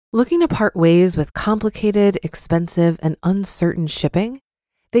Looking to part ways with complicated, expensive, and uncertain shipping?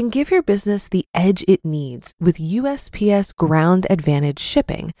 Then give your business the edge it needs with USPS Ground Advantage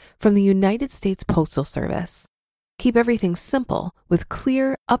shipping from the United States Postal Service. Keep everything simple with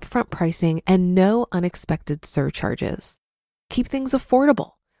clear, upfront pricing and no unexpected surcharges. Keep things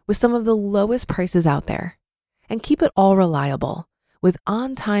affordable with some of the lowest prices out there. And keep it all reliable with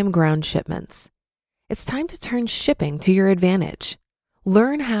on-time ground shipments. It's time to turn shipping to your advantage.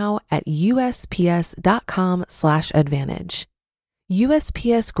 Learn how at USPS.com/advantage.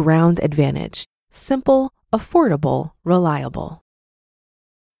 USPS Ground Advantage. Simple, affordable, reliable.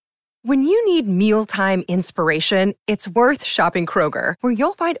 When you need mealtime inspiration, it's worth shopping Kroger, where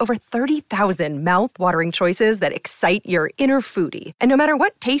you'll find over 30,000 mouth-watering choices that excite your inner foodie. And no matter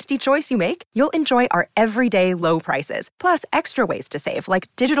what tasty choice you make, you'll enjoy our everyday low prices, plus extra ways to save, like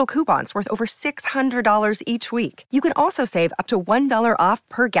digital coupons worth over $600 each week. You can also save up to $1 off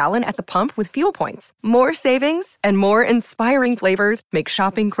per gallon at the pump with fuel points. More savings and more inspiring flavors make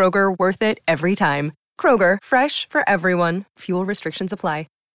shopping Kroger worth it every time. Kroger, fresh for everyone. Fuel restrictions apply.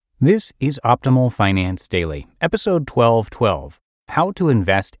 This is Optimal Finance Daily, episode 1212, How to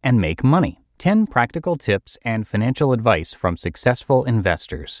Invest and Make Money, 10 Practical Tips and Financial Advice from Successful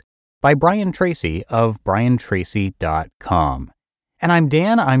Investors, by Brian Tracy of briantracy.com. And I'm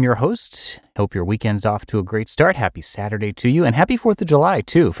Dan, I'm your host. Hope your weekend's off to a great start. Happy Saturday to you, and happy 4th of July,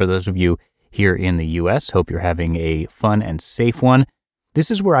 too, for those of you here in the U.S. Hope you're having a fun and safe one. This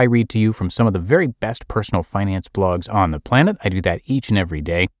is where I read to you from some of the very best personal finance blogs on the planet. I do that each and every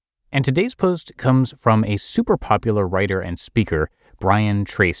day. And today's post comes from a super popular writer and speaker, Brian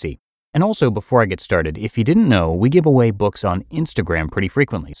Tracy. And also, before I get started, if you didn't know, we give away books on Instagram pretty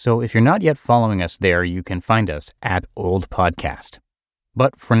frequently. So if you're not yet following us there, you can find us at Old Podcast.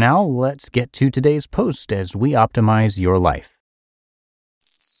 But for now, let's get to today's post as we optimize your life.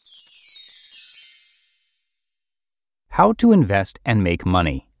 How to Invest and Make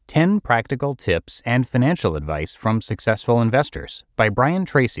Money. 10 Practical Tips and Financial Advice from Successful Investors, by Brian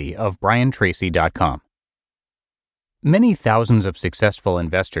Tracy of briantracy.com. Many thousands of successful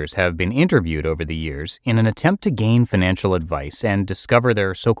investors have been interviewed over the years in an attempt to gain financial advice and discover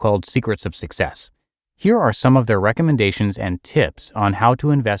their so-called secrets of success. Here are some of their recommendations and tips on how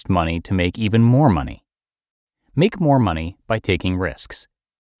to invest money to make even more money. Make more money by taking risks.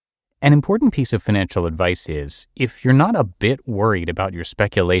 An important piece of financial advice is, if you're not a bit worried about your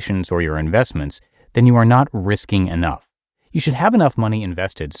speculations or your investments, then you are not risking enough. You should have enough money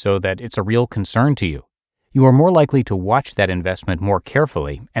invested so that it's a real concern to you. You are more likely to watch that investment more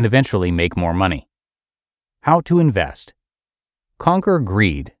carefully and eventually make more money. How to invest. Conquer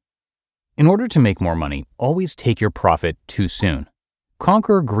greed. In order to make more money, always take your profit too soon.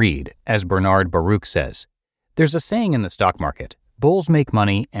 Conquer greed, as Bernard Baruch says. There's a saying in the stock market: bulls make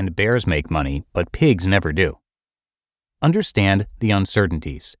money and bears make money, but pigs never do. Understand the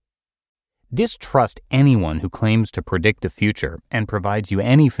uncertainties. Distrust anyone who claims to predict the future and provides you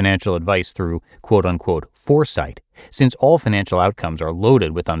any financial advice through quote-unquote foresight, since all financial outcomes are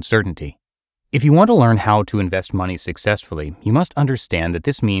loaded with uncertainty. If you want to learn how to invest money successfully, you must understand that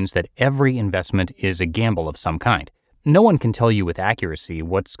this means that every investment is a gamble of some kind. No one can tell you with accuracy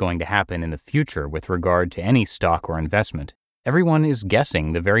what's going to happen in the future with regard to any stock or investment. Everyone is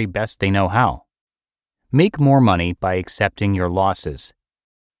guessing the very best they know how. Make more money by accepting your losses.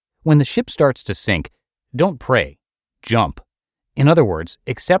 When the ship starts to sink, don't pray, jump. In other words,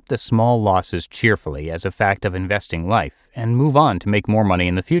 accept the small losses cheerfully as a fact of investing life and move on to make more money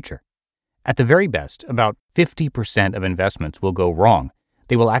in the future. At the very best, about 50% of investments will go wrong.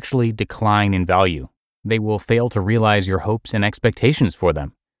 They will actually decline in value. They will fail to realize your hopes and expectations for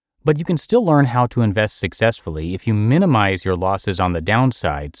them. But you can still learn how to invest successfully if you minimize your losses on the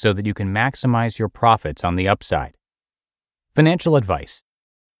downside so that you can maximize your profits on the upside. Financial advice.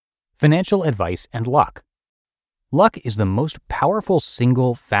 Financial advice and luck. Luck is the most powerful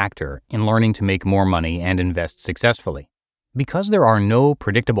single factor in learning to make more money and invest successfully. Because there are no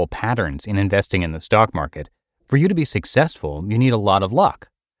predictable patterns in investing in the stock market, for you to be successful, you need a lot of luck.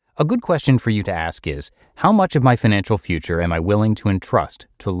 A good question for you to ask is, how much of my financial future am I willing to entrust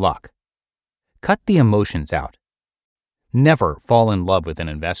to luck? Cut the emotions out. Never fall in love with an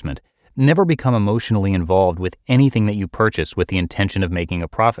investment. Never become emotionally involved with anything that you purchase with the intention of making a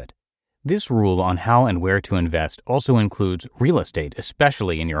profit. This rule on how and where to invest also includes real estate,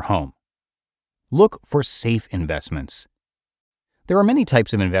 especially in your home. Look for safe investments. There are many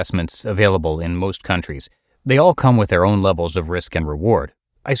types of investments available in most countries. They all come with their own levels of risk and reward.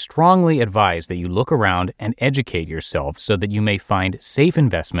 I strongly advise that you look around and educate yourself so that you may find safe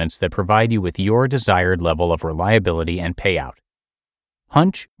investments that provide you with your desired level of reliability and payout.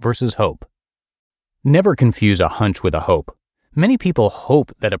 Hunch versus hope. Never confuse a hunch with a hope. Many people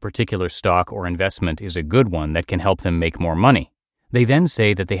hope that a particular stock or investment is a good one that can help them make more money. They then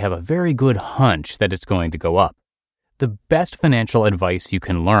say that they have a very good hunch that it's going to go up. The best financial advice you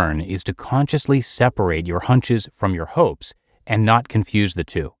can learn is to consciously separate your hunches from your hopes and not confuse the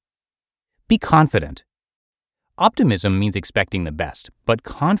two. Be confident. Optimism means expecting the best, but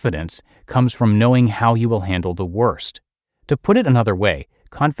confidence comes from knowing how you will handle the worst. To put it another way,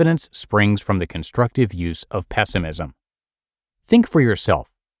 confidence springs from the constructive use of pessimism. Think for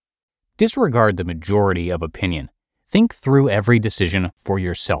yourself. Disregard the majority of opinion. Think through every decision for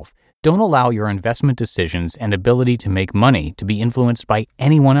yourself. Don't allow your investment decisions and ability to make money to be influenced by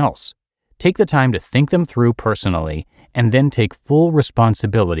anyone else. Take the time to think them through personally and then take full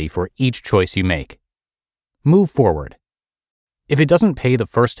responsibility for each choice you make. Move forward. If it doesn't pay the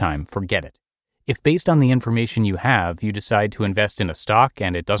first time, forget it. If based on the information you have, you decide to invest in a stock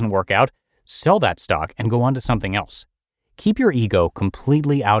and it doesn't work out, sell that stock and go on to something else. Keep your ego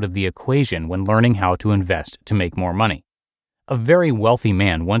completely out of the equation when learning how to invest to make more money. A very wealthy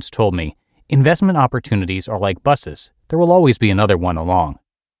man once told me, investment opportunities are like buses. There will always be another one along.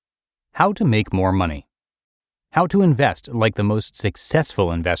 How to make more money. How to invest like the most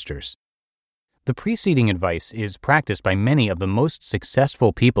successful investors. The preceding advice is practiced by many of the most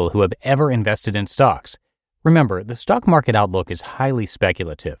successful people who have ever invested in stocks. Remember, the stock market outlook is highly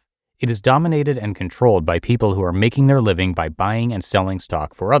speculative. It is dominated and controlled by people who are making their living by buying and selling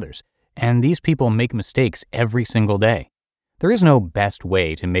stock for others, and these people make mistakes every single day. There is no best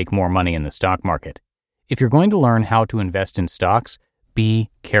way to make more money in the stock market. If you're going to learn how to invest in stocks,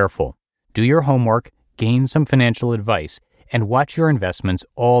 be careful. Do your homework, gain some financial advice, and watch your investments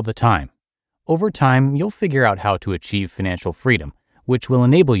all the time. Over time, you'll figure out how to achieve financial freedom, which will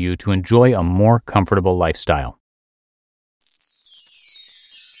enable you to enjoy a more comfortable lifestyle.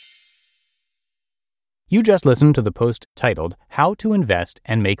 You just listened to the post titled, How to Invest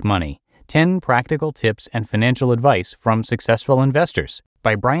and Make Money, 10 Practical Tips and Financial Advice from Successful Investors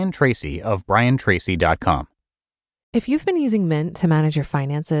by Brian Tracy of BrianTracy.com. If you've been using Mint to manage your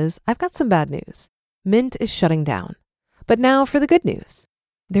finances, I've got some bad news. Mint is shutting down. But now for the good news.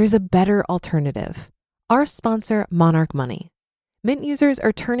 There's a better alternative. Our sponsor, Monarch Money. Mint users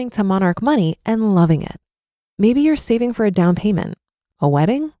are turning to Monarch Money and loving it. Maybe you're saving for a down payment, a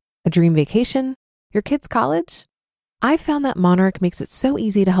wedding, a dream vacation, your kids' college. I've found that Monarch makes it so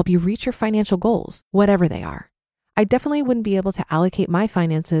easy to help you reach your financial goals, whatever they are. I definitely wouldn't be able to allocate my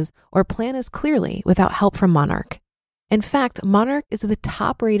finances or plan as clearly without help from Monarch. In fact, Monarch is the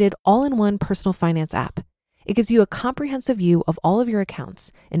top-rated all-in-one personal finance app. It gives you a comprehensive view of all of your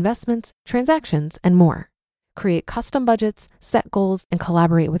accounts, investments, transactions, and more. Create custom budgets, set goals, and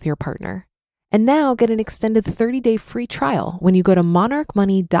collaborate with your partner. And now get an extended 30-day free trial when you go to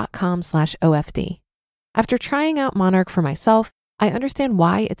monarchmoney.com/OFD. After trying out Monarch for myself, I understand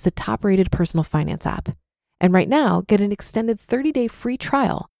why it's the top-rated personal finance app. And right now, get an extended 30-day free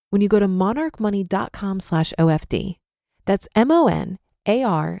trial when you go to monarchmoney.com/OFD. That's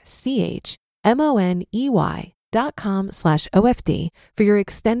monarchmoney.com/OFD for your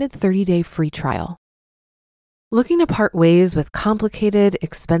extended 30-day free trial. Looking to part ways with complicated,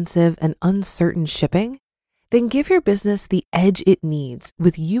 expensive, and uncertain shipping? Then give your business the edge it needs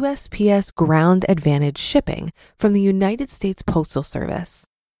with USPS Ground Advantage shipping from the United States Postal Service.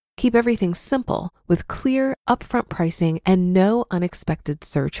 Keep everything simple with clear, upfront pricing and no unexpected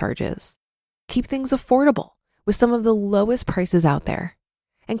surcharges. Keep things affordable with some of the lowest prices out there.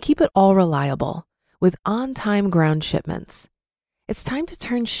 And keep it all reliable with on-time ground shipments. It's time to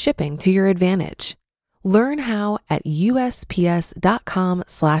turn shipping to your advantage. Learn how at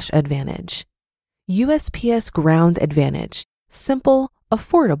USPS.com/advantage. USPS Ground Advantage. Simple,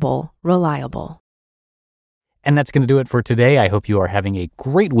 affordable, reliable. And that's going to do it for today. I hope you are having a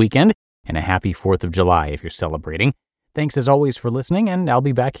great weekend and a happy 4th of July if you're celebrating. Thanks as always for listening, and I'll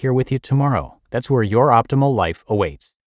be back here with you tomorrow. That's where your optimal life awaits.